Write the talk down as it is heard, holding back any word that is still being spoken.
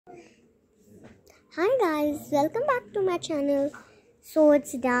Hi guys, welcome back to my channel. So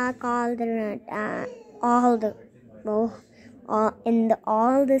it's dark all the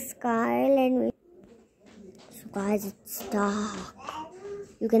all the sky and so guys, it's dark.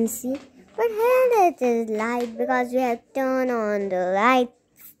 You can see, but here it is light because we have turned on the light.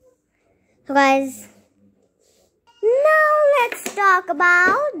 So guys, now let's talk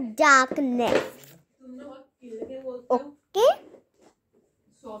about darkness. Okay.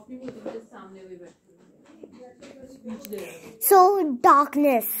 So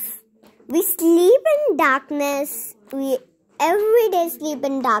darkness. We sleep in darkness. We every day sleep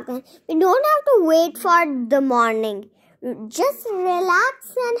in darkness. We don't have to wait for the morning. Just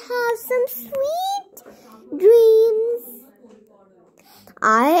relax and have some sweet dreams.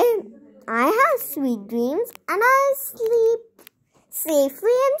 I have sweet dreams and I sleep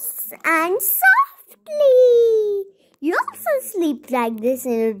safely and softly. You also sleep like this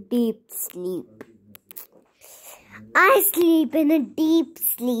in a deep sleep. I sleep in a deep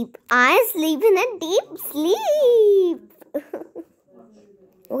sleep. I sleep in a deep sleep.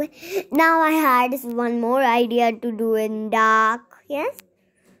 Okay. Now I had one more idea to do in dark. Yes.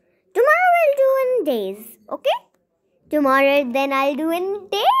 Tomorrow we'll do in days. Okay. Tomorrow then I'll do in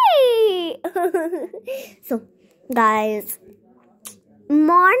day. So guys,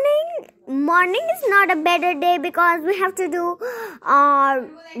 morning is not a better day because we have to do our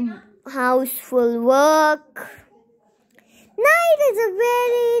houseful work. Night is a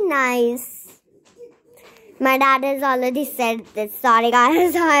very nice. My dad has already said this. Sorry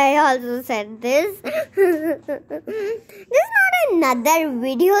guys, I also said this. This is not another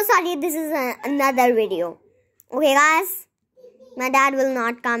video. Sorry, this is another video. Okay guys, my dad will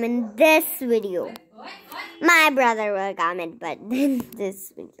not come in this video. My brother will come in, but in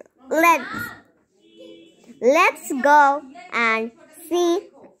this video. Let's go and see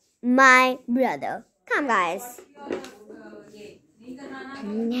my brother. Come guys.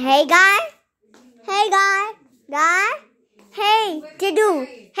 Hey guy. Hey guy. Hey Tidu.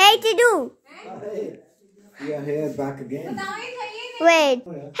 Hey Tidu. Hey, we are here back again. Wait.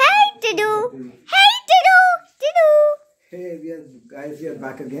 Hey Tidu. Hey Tidu. Hey, we are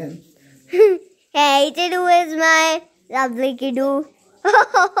back again. Hey Tidu is my lovely kiddo.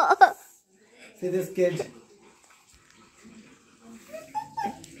 See this kid.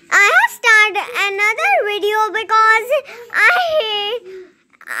 I have started another video because I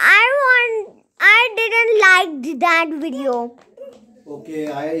didn't like that video. Okay,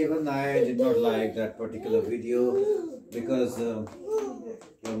 I did not like that particular video because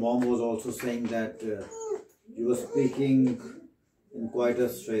your mom was also saying that you were speaking in quite a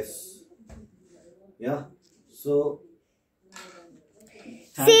stress. Yeah, so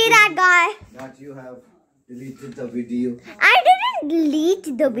See that guy? that you have deleted the video. I didn't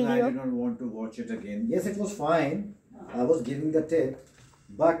delete the And I video. did not want to watch it again. Yes, it was fine. I was giving the tip,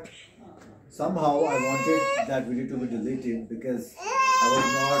 but somehow I wanted that video to be deleted because I was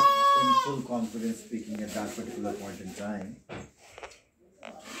not in full confidence speaking at that particular point in time.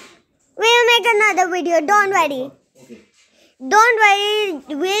 We'll make another video. Don't worry. Okay. Don't worry.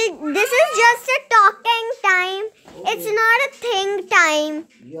 This is just a talking time. Okay. It's not a thing time.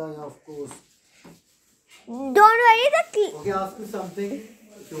 Yeah, of course. Don't worry. Okay, ask me something.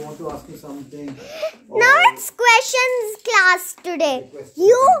 If you want to ask me something. Now it's questions class today.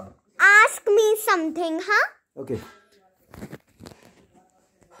 You ask me something, huh? Okay.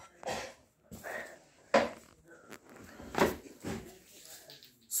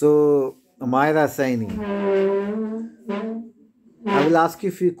 So, Amira Saini, I will ask you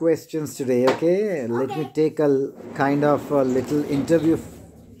a few questions today, okay? Let me take a kind of a little interview,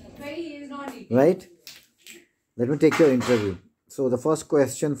 right? Let me take your interview. So, the first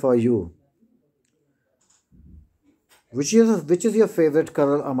question for you. Which is your favorite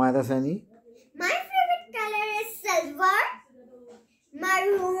color, Amira Saini? My favorite color is silver,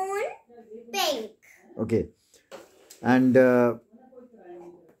 maroon, pink. Okay. And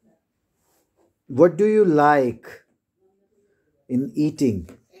what do you like in eating?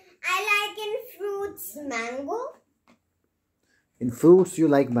 I like in fruits mango. In fruits, you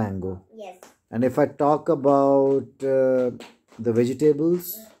like mango. Yes. And if I talk about the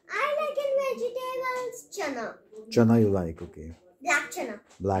vegetables, I like in vegetables chana. chana you like, okay. Black chana.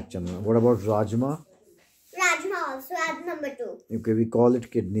 Black chana. What about rajma? Rajma also at number 2. Okay, we call it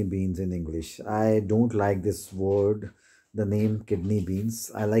kidney beans in English. I don't like this word, the name kidney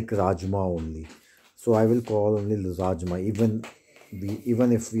beans. I like rajma only. So I will call only rajma.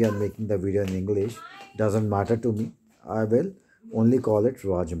 Even if we are making the video in English, doesn't matter to me. I will only call it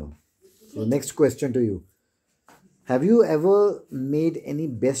rajma. So next question to you. Have you ever made any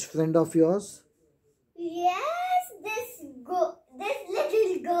best friend of yours?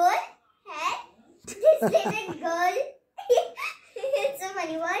 girl है. This little girl. It's a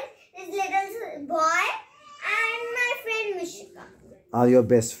funny one. This little boy and my friend Mishika. Are your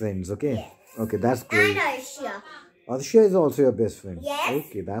best friends? Okay. Yes. Okay, that's And great. Arshia. Arshia is also your best friend. Yes.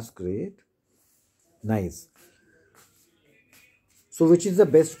 Okay, that's great. Nice. So, which is the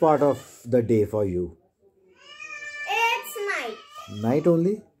best part of the day for you? It's night. Night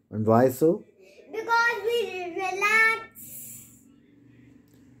only? And why so? Because we relax.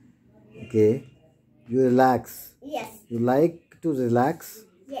 Okay. You relax. Yes. You like to relax?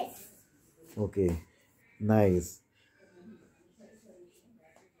 Yes. Okay. Nice.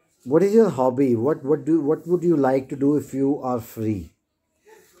 What is your hobby? What would you like to do if you are free?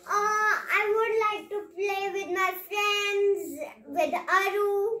 I would like to play with my friends, with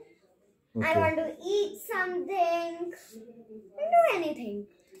Aru. I Okay. want to eat something. Do anything.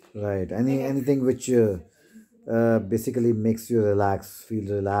 Right. Anything which basically makes you relax, feel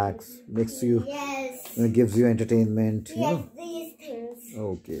relaxed, makes you Yes. gives you entertainment. You Yes, know. these things.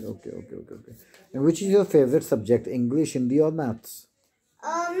 Okay. And which is your favorite subject? English, Hindi, or maths?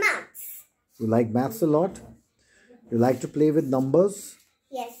 Maths. You like maths a lot? You like to play with numbers?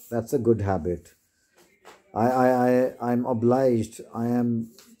 Yes. That's a good habit. I'm obliged. I am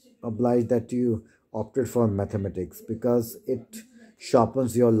obliged that you opted for mathematics because it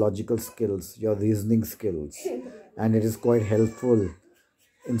sharpens your logical skills, your reasoning skills, and it is quite helpful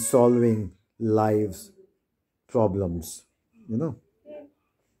in solving life's problems. You know.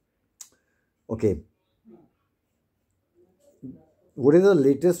 Okay. What is the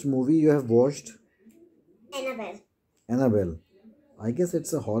latest movie you have watched? Annabelle. Annabelle. I guess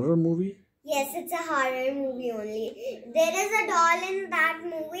it's a horror movie. Yes, it's a horror movie only. There is a doll in that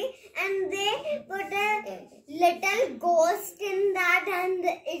movie and they put a little ghost in that and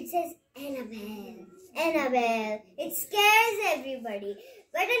it says Annabelle. Annabelle. It scares everybody.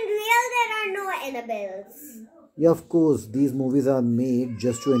 But in real there are no Annabelles. Yeah, of course, these movies are made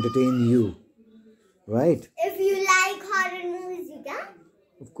just to entertain you, right? If you like horror movies, you can.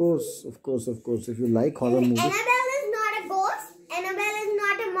 Of course. If you like horror movies, Annabelle is not a ghost. Annabelle is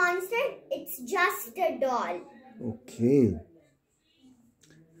not a monster. It's just a doll. okay.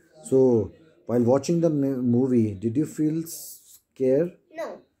 So, while watching the movie, did you feel scared?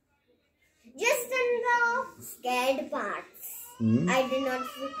 No. Just in the scared parts. I did not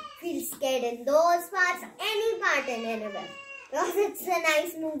feel scared in those parts, any part in Annabelle. Because it's a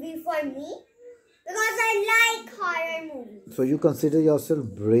nice movie for me. Because I like horror movies. So, you consider yourself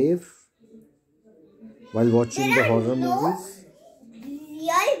brave while watching the There are horror no movies?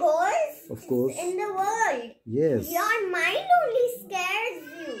 real ghosts Of course. in the world. Yes. Your mind only scares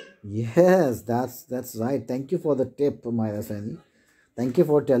you. Yes, that's right. Thank you for the tip, Maya Sani. Thank you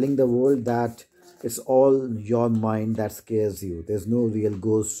for telling the world that it's all your mind that scares you. There's no real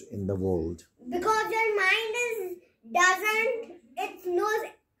ghost in the world. Because your mind it knows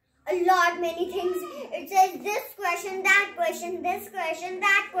a lot many things. It says this question, that question, this question,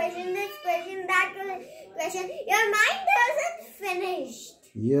 that question, this question, that question. Your mind doesn't finish.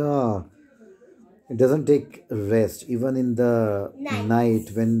 Yeah. It doesn't take rest. Even in the night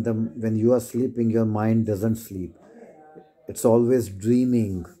when you are sleeping, your mind doesn't sleep. It's always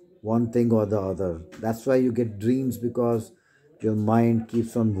dreaming one thing or the other. That's why you get dreams because your mind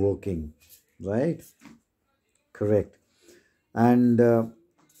keeps on working, right? Correct. And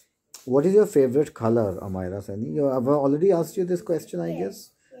what is your favorite color, Amira Sani? I've already asked you this question, I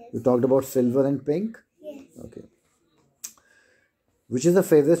guess. You talked about silver and pink. Yes. Okay. Which is the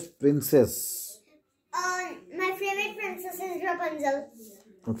favorite princess? My favorite princess is Rapunzel.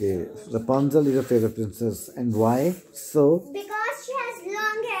 Okay, Rapunzel is your favorite princess. And why so? Because she has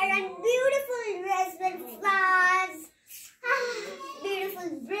long hair and beautiful dress with flowers. Beautiful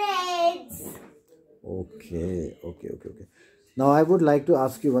braids. Okay. Now I would like to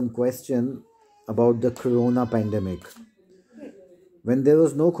ask you one question about the corona pandemic. When there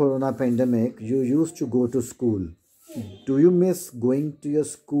was no corona pandemic, you used to go to school. Do you miss going to your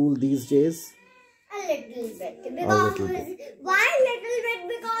school these days? A little bit. Because little bit. Why little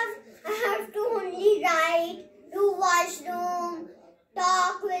bit? Because I have to only write, do washroom,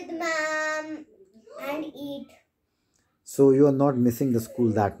 talk with ma'am, and eat. So you are not missing the school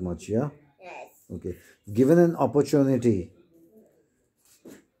that much, yeah? Yes. Okay. Given an opportunity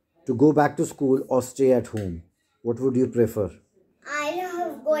to go back to school or stay at home, what would you prefer? I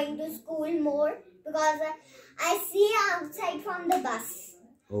love going to school more because I see outside from the bus.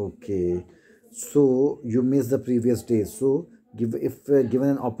 Okay. So you miss the previous days. So if given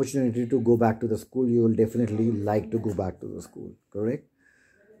an opportunity to go back to the school, you will definitely like to go back to the school, correct?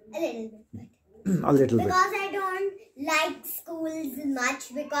 A little bit. A little bit. Because I don't like schools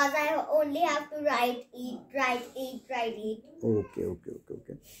much because I only have to write, eat, write, eat, write, eat. Okay.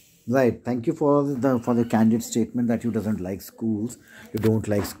 Right. Thank you for the candid statement that you doesn't like schools. You don't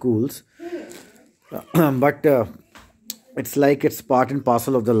like schools. But it's like it's part and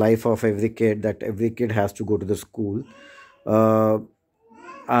parcel of the life of every kid that every kid has to go to the school. Uh,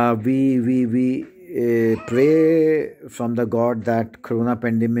 we pray from the God that Corona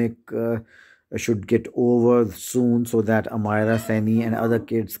pandemic should get over soon so that Amira, Sani, and other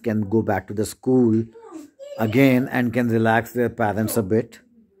kids can go back to the school again and can relax their parents a bit.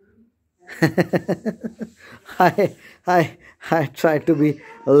 I I I try to be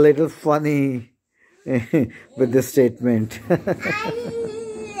a little funny with this statement. Okay,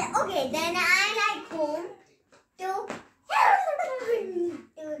 then I like home to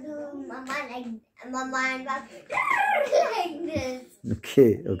do mama and papa like this.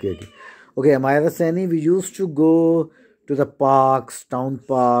 Okay, Amira Sani, we used to go to the parks, town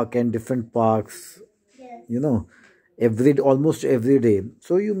park, and different parks. Yes. You know, almost every day.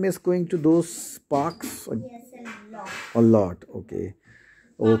 So you miss going to those parks Yes, a lot. a lot. Okay.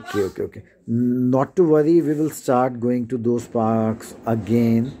 Not to worry, we will start going to those parks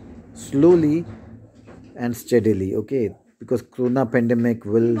again slowly and steadily. Okay, because Corona pandemic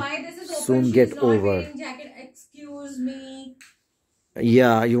will Why this is open? soon She's get not over. wearing jacket. Excuse me.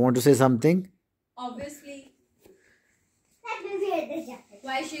 Yeah, you want to say something? Obviously, Let me wear the jacket.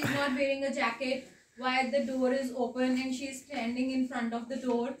 why she's not wearing a jacket? Why the door is open and she's standing in front of the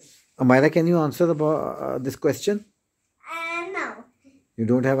door? Amira, can you answer about this question? No. You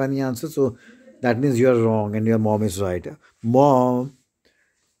don't have any answer, so that means you are wrong and your mom is right. Mom,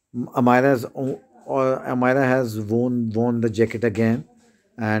 Amira has worn the jacket again,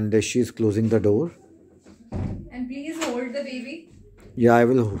 and she's closing the door. And please hold the baby. Yeah, I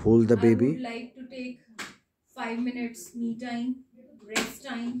will hold the I baby. would like to take 5 minutes me time, rest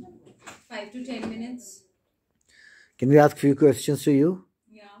time, 5 to 10 minutes. Can we ask few questions to you?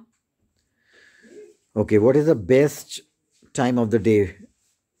 Yeah. Okay, what is the best time of the day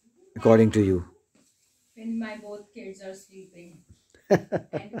according to you? When my both kids are sleeping and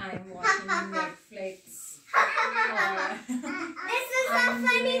I'm watching Netflix. Or This is a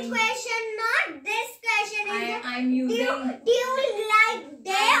funny question, not this question. I'm using. Do you like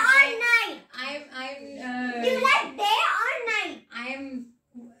day or night? Do you like day or night?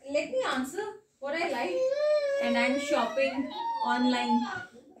 Let me answer what I like, and I'm shopping online.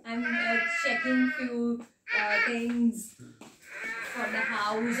 I'm checking few things for the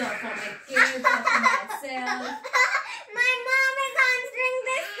house or for my kids or for myself. My mom is answering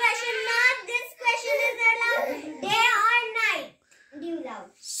this question, not this question is allowed day or night. Do you love?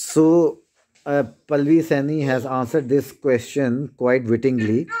 So, Palvi Sani has answered this question quite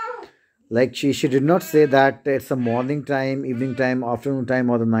wittingly. Like she did not say that it's a morning time, evening time, afternoon time,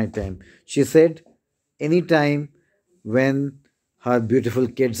 or the night time. She said any time when her beautiful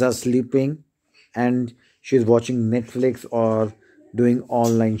kids are sleeping and she's watching Netflix or doing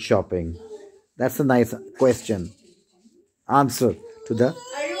online shopping. That's a nice question. Answer to the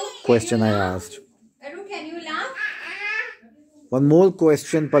question I asked. Aru, can you laugh? One more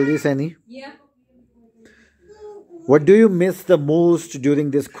question, Palvi Sani. Yeah. What do you miss the most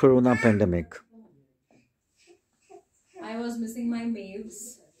during this corona pandemic? I was missing my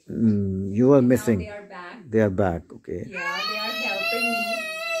maids. You were missing. Now they are back. They are back, okay. Yeah, they are helping me.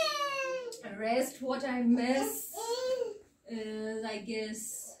 Rest, what I miss is, I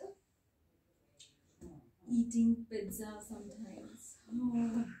guess, eating pizza sometimes.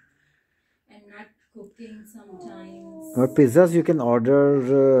 Oh, and not cooking sometimes. Or pizzas you can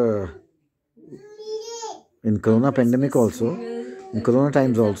order in corona pandemic also. In corona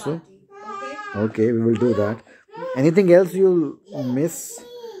times also. Okay? Okay, we will do that. Anything else you'll miss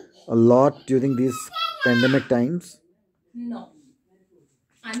a lot during these pandemic times? No.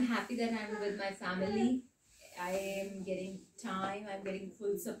 I'm happy that I'm with my family. I am getting time. I'm getting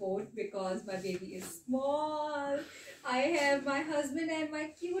full support because my baby is small. I have my husband and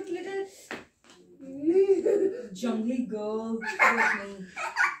my cute little jungly girl with me.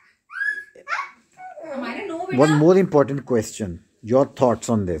 I don't know. One more important question. Your thoughts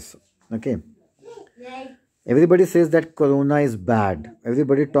on this. Okay. Like, Everybody says that corona is bad.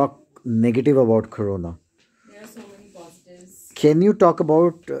 Everybody talk negative about corona. There are so many positives. Can you talk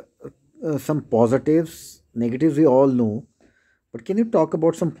about some positives? Negatives we all know. But can you talk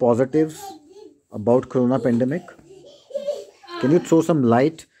about some positives about corona pandemic? Can you throw some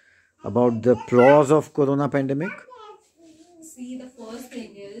light about the pros of corona pandemic? See, the first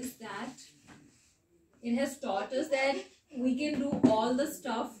thing is that it has taught us that we can do all the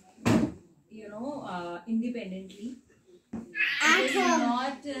stuff independently. It is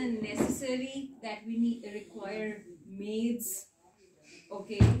not necessary that we require maids,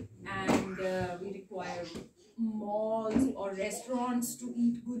 okay, and we require malls or restaurants to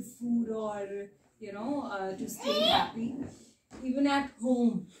eat good food, or to stay happy. Even at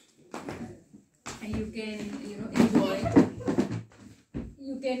home, you can enjoy.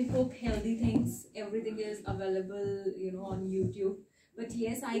 You can cook healthy things. Everything is available on YouTube. But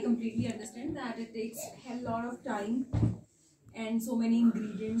yes, I completely understand that it takes a lot of time and so many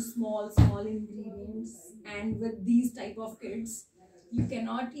ingredients, small ingredients, and with these type of kids you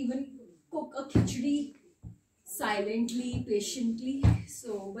cannot even cook a khichdi silently, patiently.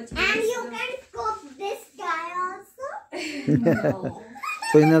 So but yes, and you can cook this guy also. no.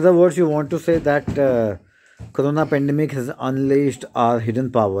 So, in other words, you want to say that Corona pandemic has unleashed our hidden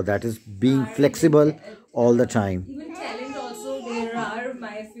power, that is being flexible all the time. Even talent also. There are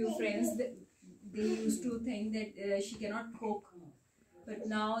my few friends that they used to think that she cannot cook, but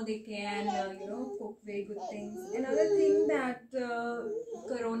now they can cook very good things. Another thing that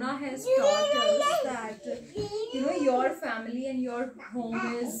corona has taught us, that your family and your home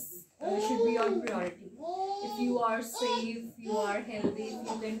is should be your priority. If you are safe, you are healthy,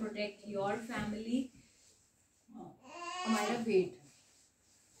 if you can protect your family, Amira, wait,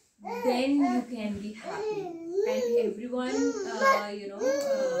 then you can be happy. And everyone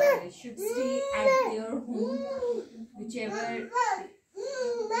should stay at their home, whichever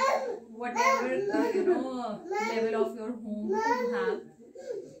whatever level of your home you have.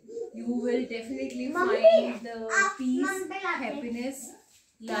 You will definitely find the peace, happiness,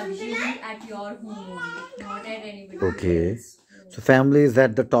 luxury at your home only, not at anybody Okay. else. So, family is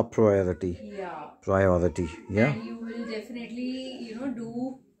at the top priority. Yeah. Priority. Yeah. And you will definitely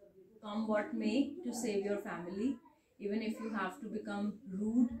do come what may to save your family, even if you have to become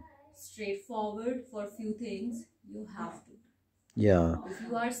rude, straightforward for few things. You have to. Yeah. If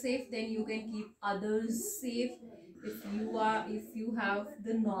you are safe, then you can keep others safe. If you have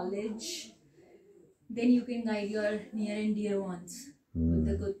the knowledge, then you can guide your near and dear ones with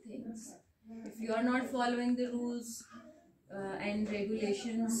the good things. If you are not following the rules and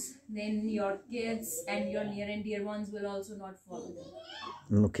regulations, then your kids and your near and dear ones will also not follow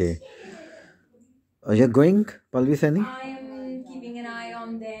them. Okay. You're going, Palviseni? I am keeping an eye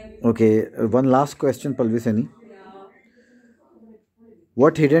on them. Okay. One last question, Palviseni. Yeah,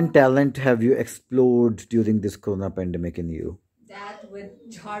 What hidden talent have you explored during this Corona pandemic in you? that with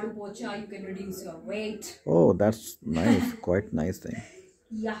jhadu pocha you can reduce your weight. Oh, that's nice. Quite nice thing.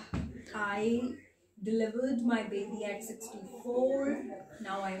 Yeah, I delivered my baby at 64.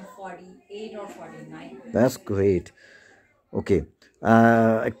 Now I'm 48 or 49. That's great. Okay.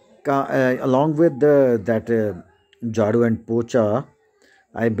 Along with that Jadu and Pocha,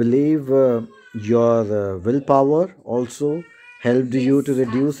 I believe your willpower also helped you to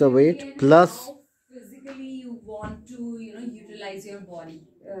reduce the weight. And Plus, how physically you want to, utilize your body.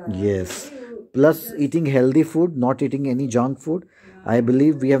 yes. Plus, eating healthy food, not eating any junk food. I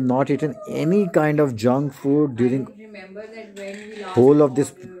believe we have not eaten any kind of junk food I during don't remember that when we last whole of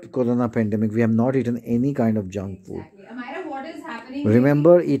this ordered. Corona pandemic. We have not eaten any kind of junk food. Exactly. Amira, what is happening?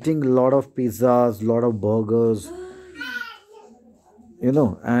 Remember eating a lot of pizzas, lot of burgers,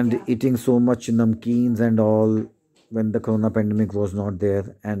 and eating so much namkeens and all when the Corona pandemic was not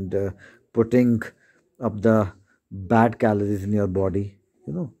there, and putting up the bad calories in your body.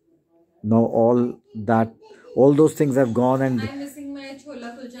 Now all those things have gone, and I'm missing my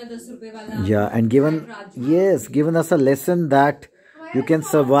chola kulcha 10 rupees wala. yeah, and given us a lesson that you can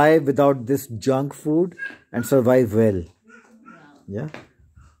survive without this junk food and survive well. Yeah.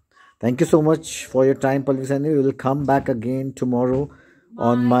 Thank you so much for your time, Palvisani. We will come back again tomorrow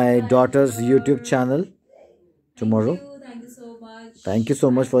on my daughter's YouTube channel. Tomorrow. Thank you so much. Thank you so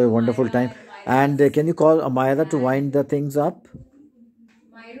much for your wonderful time. And can you call Amira to wind the things up?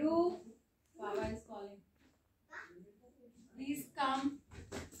 Myru, Baba is calling. Please come.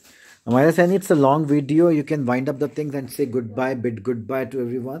 Amira Sani, it's a long video. You can wind up the things and say goodbye, bid goodbye to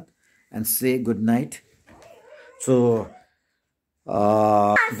everyone, and say good night. So,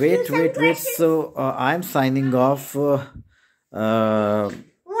 wait. So, I'm signing off. But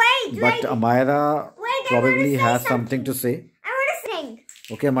Amira probably has something to say. I want to sing.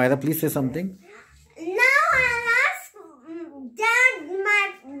 Okay, Amira, please say something. Now I'll ask Dad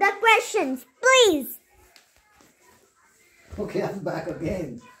the questions, please. Okay, I'm back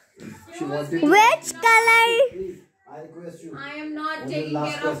again. She wanted Which color? Please, I request you. I am not Only taking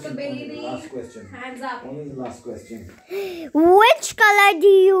last care of the question, only baby. last question. Hands up. Only the last question. Which color do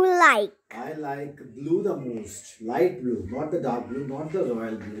you like? I like blue the most. Light blue, not the dark blue, not the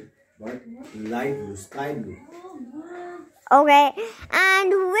royal blue, But light blue, sky blue. Okay.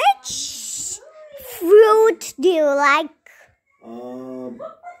 And which fruit do you like?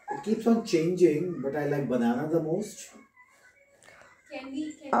 It keeps on changing, but I like banana the most. Can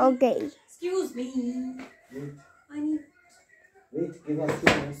we? Okay. Excuse me. Wait, I need. wait, give us 2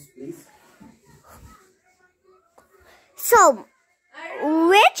 minutes, please. So,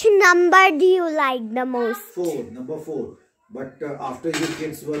 which number do you like the most? 4, number 4. But after you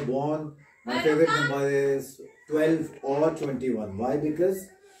kids were born, my favorite number is 12 or 21. Why? Because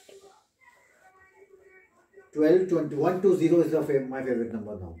 12, 20, 120 is my favorite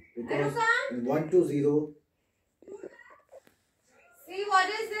number now. Because in 120, See, what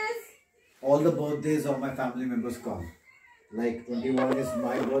is this? all the birthdays of my family members come. Like 21 is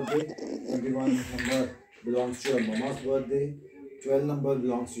my birthday, 21 number belongs to your mama's birthday, 12 number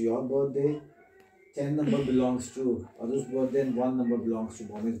belongs to your birthday, 10 number belongs to Aru's birthday, and 1 number belongs to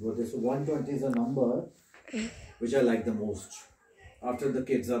mommy's birthday. So 120 is a number which I like the most after the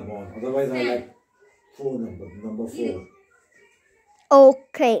kids are born. Otherwise, I like number 4.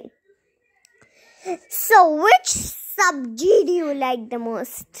 Okay. So, which sabji do you like the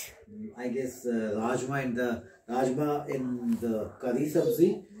most? I guess rajma in the curry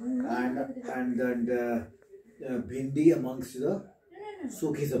sabzi and bhindi amongst the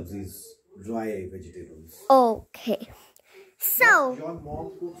suki sabzis, dry vegetables. Okay. So, Your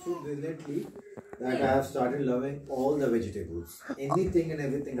mom cooks so brilliantly that I have started loving all the vegetables. Anything and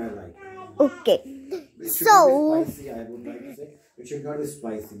everything I like. okay. It should So, not be spicy, I would like to say. It should not be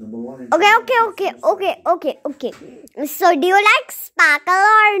spicy. Number 1 and okay. So, do you like sparkle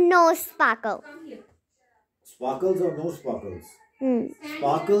or no sparkle? Come here. Sparkles or no sparkles?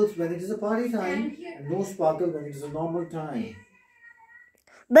 Sparkles when it is a party time, and no sparkle when it is a normal time.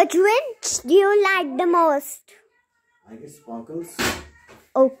 But which do you like the most? I guess sparkles.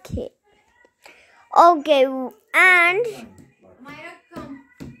 Okay. Okay. And Myra, come.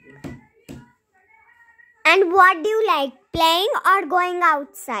 what do you like, playing or going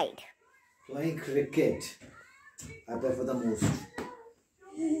outside? Playing cricket. I prefer the most.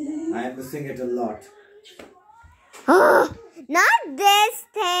 I am missing it a lot. Not this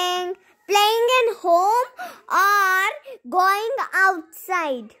thing. Playing in home or going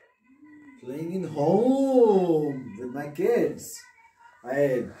outside? Playing in home with my kids.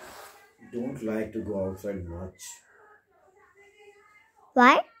 I don't like to go outside much.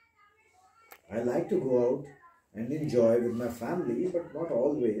 Why? I like to go out and enjoy with my family, but not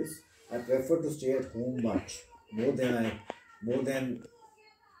always. I prefer to stay at home much more than going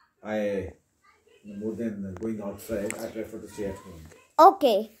outside. I prefer to stay at home.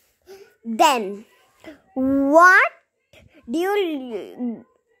 Okay. Then, what do you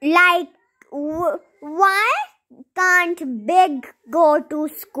like? Why can't big go to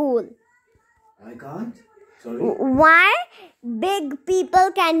school? I can't. Sorry. Why big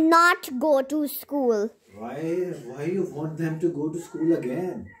people cannot go to school? Why you want them to go to school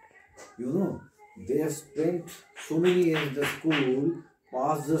again? You know, they have spent so many years in the school,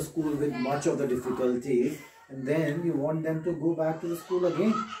 passed the school with much of the difficulties, and then you want them to go back to the school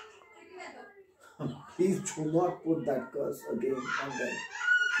again. Please do not put that curse again on them.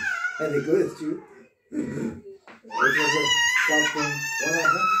 I request you. It was a tough thing. What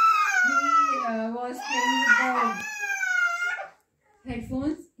happened? He was playing with the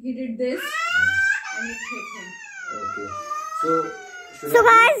headphones. He did this and it hit him. Okay. So, So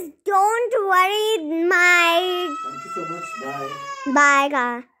guys, don't worry. Thank you so much. Bye. Bye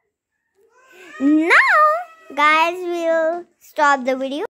guys. Now, guys, we'll stop the video.